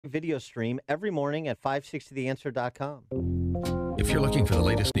video stream every morning at 560theanswer.com. If you're looking for the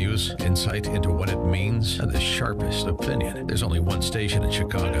latest news, insight into what it means, and the sharpest opinion, there's only one station in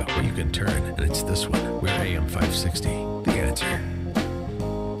Chicago where you can turn, and it's this one. We're AM 560, The Answer.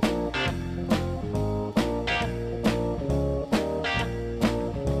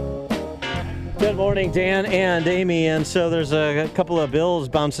 Good morning, Dan and Amy. And so there's a couple of bills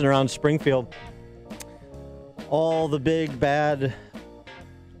bouncing around Springfield. All the big bad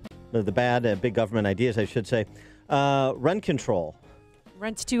big government ideas, I should say. Rent control.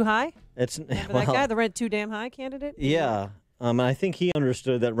 Rent's too high? Remember that guy, the rent too damn high candidate? Yeah. I think he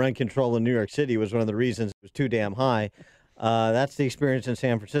understood that rent control in New York City was one of the reasons it was too damn high. That's the experience in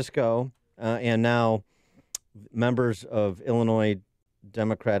San Francisco. And now members of Illinois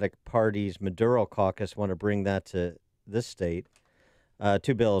Democratic Party's Maduro caucus want to bring that to this state.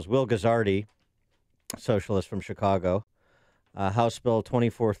 Two bills. Will Guzzardi, socialist from Chicago, House Bill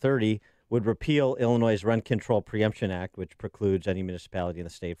 2430, would repeal Illinois' Rent Control Preemption Act, which precludes any municipality in the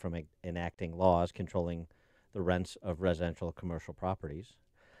state from enacting laws controlling the rents of residential and commercial properties.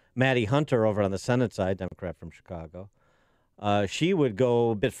 Maddie Hunter, over on the Senate side, Democrat from Chicago, she would go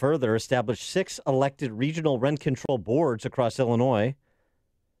a bit further, establish 6 elected regional rent control boards across Illinois,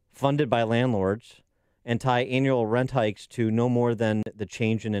 funded by landlords, and tie annual rent hikes to no more than the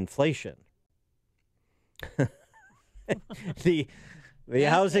change in inflation. The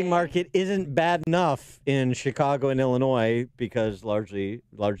housing market isn't bad enough in Chicago and Illinois because largely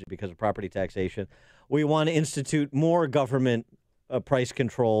because of property taxation. We want to institute more government price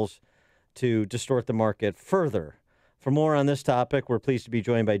controls to distort the market further. For more on this topic, we're pleased to be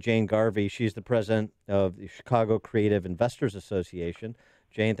joined by Jane Garvey. She's the president of the Chicago Creative Investors Association.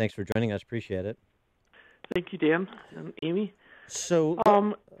 Jane, thanks for joining us. Appreciate it. Thank you, Dan and Amy. So,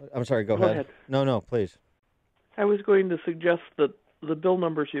 I'm sorry, go ahead. No, please. I was going to suggest that the bill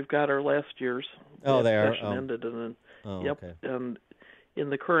numbers you've got are last year's. Oh, they are? Session ended, and then, yep. Okay. And in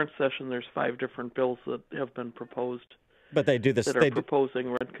the current session, there's 5 different bills that have been proposed. But they do this. That are proposing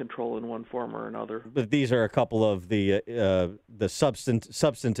rent control in one form or another. But these are a couple of the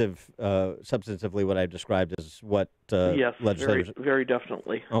substantively what I've described as what yes, legislators. Very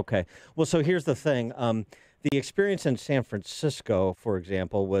definitely. Okay. Well, so here's the thing. The experience in San Francisco, for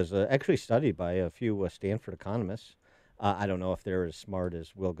example, was actually studied by a few Stanford economists. I don't know if they're as smart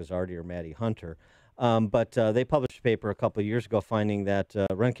as Will Guzzardi or Maddie Hunter. But they published a paper a couple of years ago finding that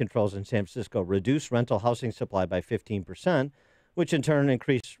rent controls in San Francisco reduced rental housing supply by 15%, which in turn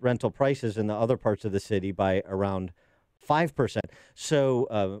increased rental prices in the other parts of the city by around 5%.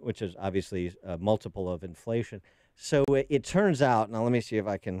 So, which is obviously a multiple of inflation. So it turns out, now let me see if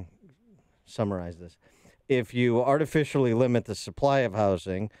I can summarize this. If you artificially limit the supply of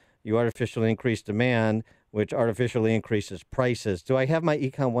housing, you artificially increase demand, which artificially increases prices. Do I have my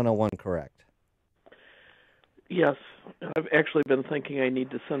Econ 101 correct? Yes. I've actually been thinking I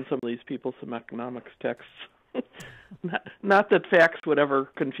need to send some of these people some economics texts. Not that facts would ever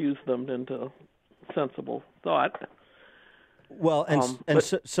confuse them into sensible thought. Well,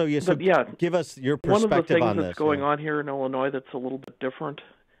 so give us your perspective on this. One of the things that's going on here in Illinois that's a little bit different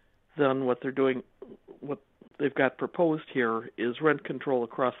than what they're doing, what they've got proposed here is rent control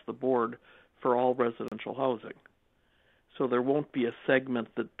across the board for all residential housing. So there won't be a segment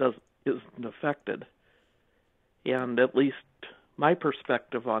that isn't affected. And at least my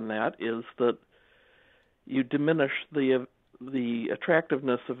perspective on that is that you diminish the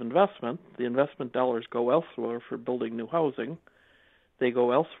attractiveness of investment. The investment dollars go elsewhere for building new housing. They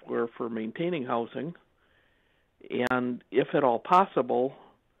go elsewhere for maintaining housing. And if at all possible,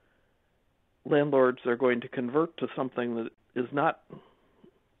 landlords are going to convert to something that is not,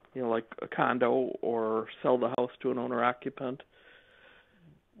 like a condo or sell the house to an owner-occupant.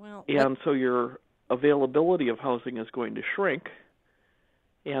 So your availability of housing is going to shrink,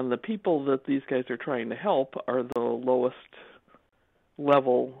 and the people that these guys are trying to help are the lowest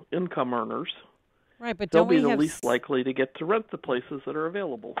level income earners. Right, but they'll be the least likely to get to rent the places that are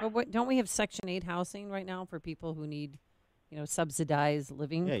available. But don't we have Section 8 housing right now for people who need, subsidized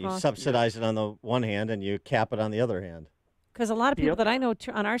living costs? Yeah, you subsidize it on the one hand and you cap it on the other hand. Because a lot of people that I know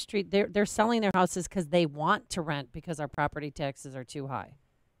on our street, they're selling their houses because they want to rent because our property taxes are too high.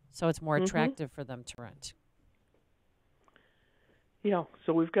 So it's more attractive for them to rent. Yeah,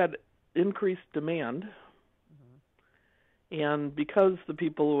 so we've got increased demand. And because the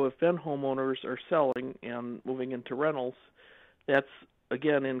people who have been homeowners are selling and moving into rentals, that's,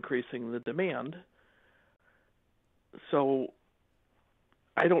 again, increasing the demand. So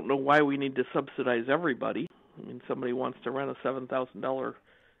I don't know why we need to subsidize everybody. I mean, somebody wants to rent a $7,000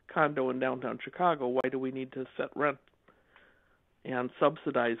 condo in downtown Chicago. Why do we need to set rent and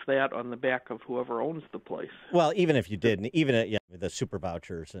subsidize that on the back of whoever owns the place. Well, even if you didn't, the super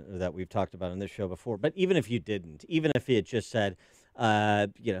vouchers that we've talked about on this show before, but even if you didn't, even if it just said,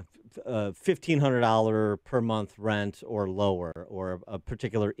 $1,500 per month rent or lower, or a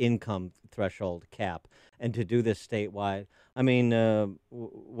particular income threshold cap, and to do this statewide, I mean,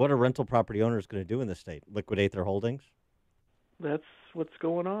 what are rental property owners going to do in this state? Liquidate their holdings? That's what's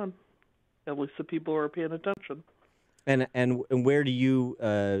going on. At least the people who are paying attention. And where do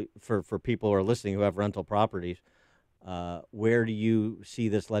you, for people who are listening who have rental properties, where do you see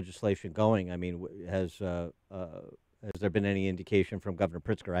this legislation going? I mean, has there been any indication from Governor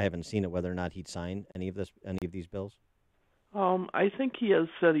Pritzker? I haven't seen it, whether or not he'd sign any of these bills. I think he has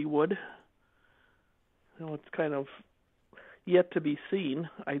said he would. It's kind of yet to be seen.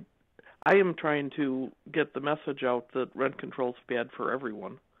 I am trying to get the message out that rent control is bad for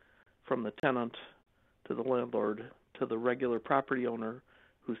everyone, from the tenant to the landlord to the regular property owner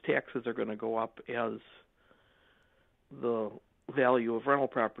whose taxes are going to go up as the value of rental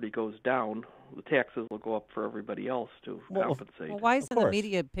property goes down. The taxes will go up for everybody else to compensate. Well, why isn't the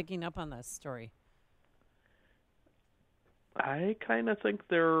media picking up on this story? I kind of think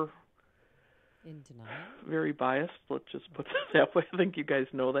they're in denial. Very biased. Let's just put it that way. I think you guys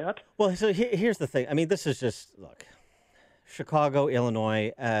know that. Well, so here's the thing. I mean, this is just, look, Chicago,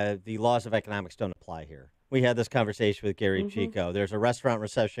 Illinois, the laws of economics don't apply here. We had this conversation with Gary Chico. There's a restaurant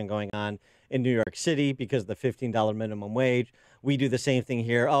recession going on in New York City because of the $15 minimum wage. We do the same thing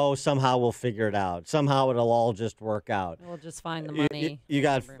here. Oh, somehow we'll figure it out. Somehow it'll all just work out. We'll just find the money. You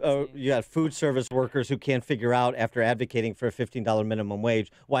got food service workers who can't figure out, after advocating for a $15 minimum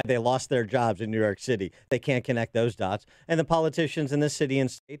wage, why they lost their jobs in New York City. They can't connect those dots. And the politicians in this city and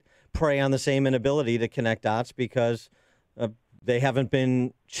state prey on the same inability to connect dots because they haven't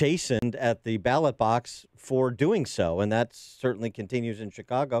been chastened at the ballot box for doing so, and that certainly continues in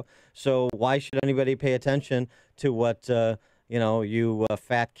Chicago. So why should anybody pay attention to what you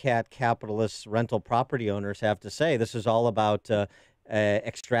fat cat capitalist rental property owners have to say? This is all about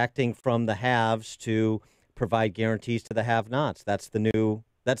extracting from the haves to provide guarantees to the have-nots. It's not the new.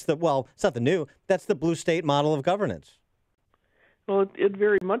 That's the blue state model of governance. Well, it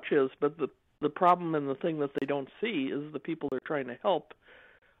very much is, but the problem and the thing that they don't see is the people they're trying to help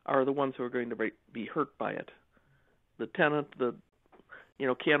are the ones who are going to be hurt by it. The tenant that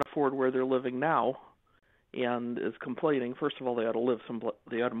can't afford where they're living now and is complaining. First of all, they ought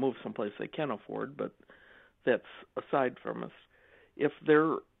to move someplace they can afford, but that's aside from us. If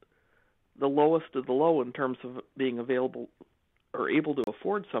they're the lowest of the low in terms of being available or able to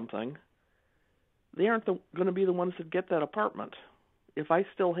afford something, they aren't going to be the ones that get that apartment. If I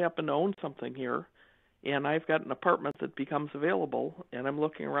still happen to own something here and I've got an apartment that becomes available and I'm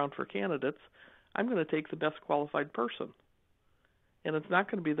looking around for candidates, I'm going to take the best qualified person. And it's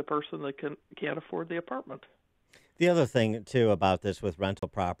not going to be the person that can't afford the apartment. The other thing, too, about this with rental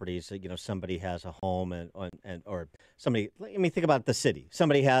properties, somebody has a home or somebody, think about the city.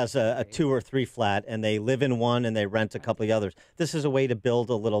 Somebody has a 2 or 3 flat and they live in one and they rent a couple of the others. This is a way to build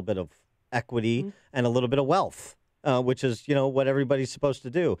a little bit of equity and a little bit of wealth. Which is, what everybody's supposed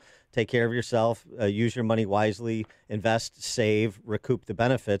to do. Take care of yourself, use your money wisely, invest, save, recoup the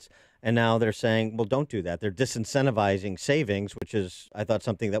benefits. And now they're saying, well, don't do that. They're disincentivizing savings, which is, I thought,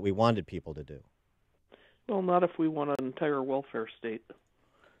 something that we wanted people to do. Well, not if we want an entire welfare state,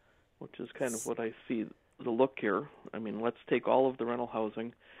 which is kind of what I see the look here. I mean, let's take all of the rental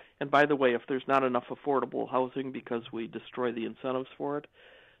housing. And by the way, if there's not enough affordable housing because we destroy the incentives for it,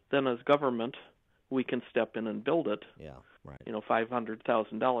 then as government, we can step in and build it. Yeah, right.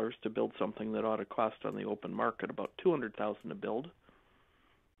 $500,000 to build something that ought to cost on the open market about $200,000 to build.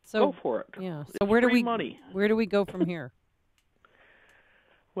 So go for it. Yeah. So it's where do we go from here?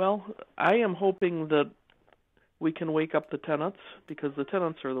 Well, I am hoping that we can wake up the tenants, because the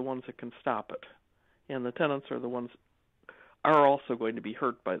tenants are the ones that can stop it, and the tenants are the ones are also going to be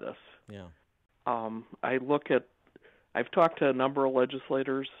hurt by this. Yeah. I've talked to a number of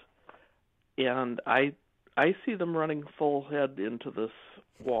legislators. And I see them running full head into this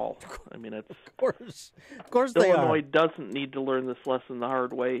wall. I mean, it's of course they are. Illinois doesn't need to learn this lesson the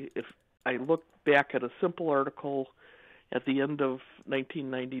hard way. If I look back at a simple article at the end of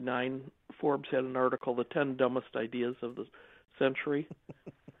 1999, Forbes had an article, "The 10 Dumbest Ideas of the Century."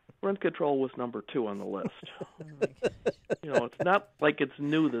 Rent control was number 2 on the list. It's not like it's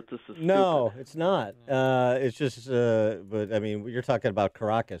new that this is stupid. No, it's not. It's just, but I mean, you're talking about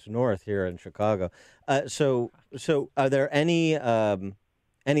Caracas North here in Chicago. So are there any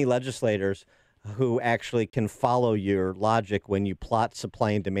legislators who actually can follow your logic when you plot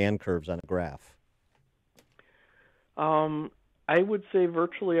supply and demand curves on a graph? I I would say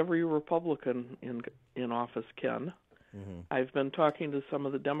virtually every Republican in office can. Mm-hmm. I've been talking to some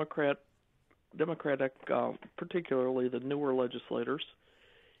of the Democratic, particularly the newer legislators,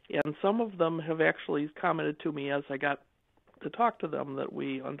 and some of them have actually commented to me as I got to talk to them that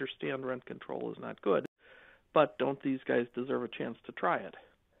we understand rent control is not good, but don't these guys deserve a chance to try it?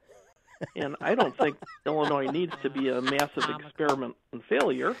 And I don't think Illinois needs to be a massive experiment and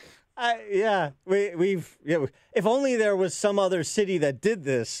failure. We've if only there was some other city that did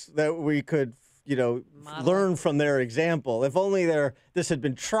this that we could, learn from their example. If only this had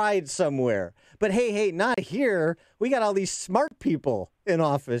been tried somewhere. But hey, not here. We got all these smart people in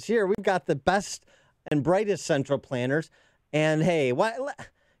office here. We've got the best and brightest central planners. And hey,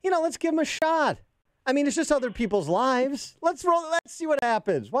 let's give them a shot. I mean, it's just other people's lives. Let's see what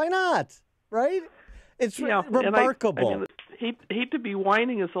happens. Why not? Right? It's remarkable. And I hate to be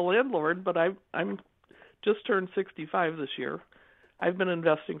whining as a landlord, but I'm just turned 65 this year. I've been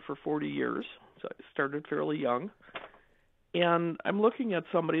investing for 40 years, so I started fairly young. And I'm looking at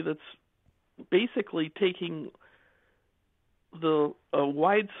somebody that's basically taking a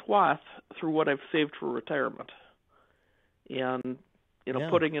wide swath through what I've saved for retirement and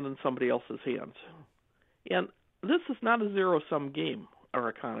putting it in somebody else's hands. And this is not a zero-sum game. Our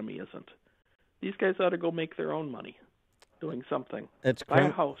economy isn't. These guys ought to go make their own money doing something. Buy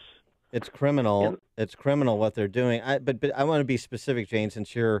a house. It's criminal. It's criminal what they're doing. But I want to be specific, Jane,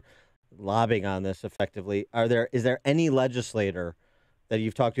 since you're lobbying on this effectively. Is there any legislator that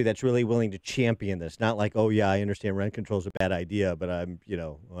you've talked to that's really willing to champion this? Not like, oh, yeah, I understand rent control is a bad idea, but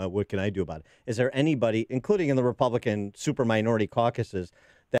what can I do about it? Is there anybody, including in the Republican super minority caucuses,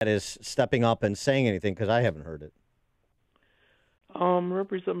 that is stepping up and saying anything? Because I haven't heard it.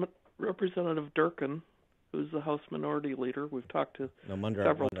 Representative Durkin, who's the House Minority Leader, we've talked to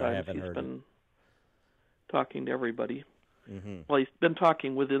several times. He's been talking to everybody. Mm-hmm. Well, he's been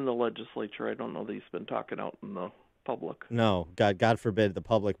talking within the legislature. I don't know that he's been talking out in the public. No, God forbid the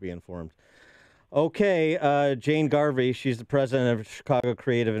public be informed. Okay, Jane Garvey, she's the president of Chicago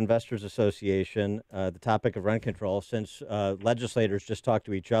Creative Investors Association. The topic of rent control, since legislators just talk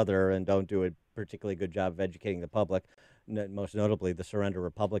to each other and don't do a particularly good job of educating the public, most notably the surrender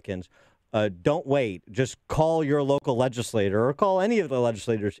Republicans, don't wait. Just call your local legislator or call any of the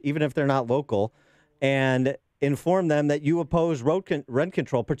legislators, even if they're not local, and inform them that you oppose rent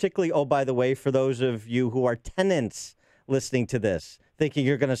control, particularly, oh, by the way, for those of you who are tenants listening to this, thinking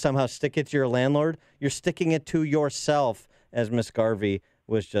you're going to somehow stick it to your landlord. You're sticking it to yourself, as Miss Garvey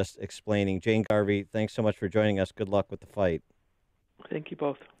was just explaining. Jane Garvey, thanks so much for joining us. Good luck with the fight. Thank you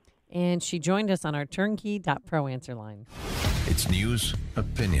both. And she joined us on our turnkey.pro answer line. It's news,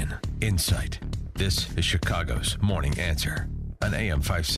 opinion, insight. This is Chicago's Morning Answer on AM 560.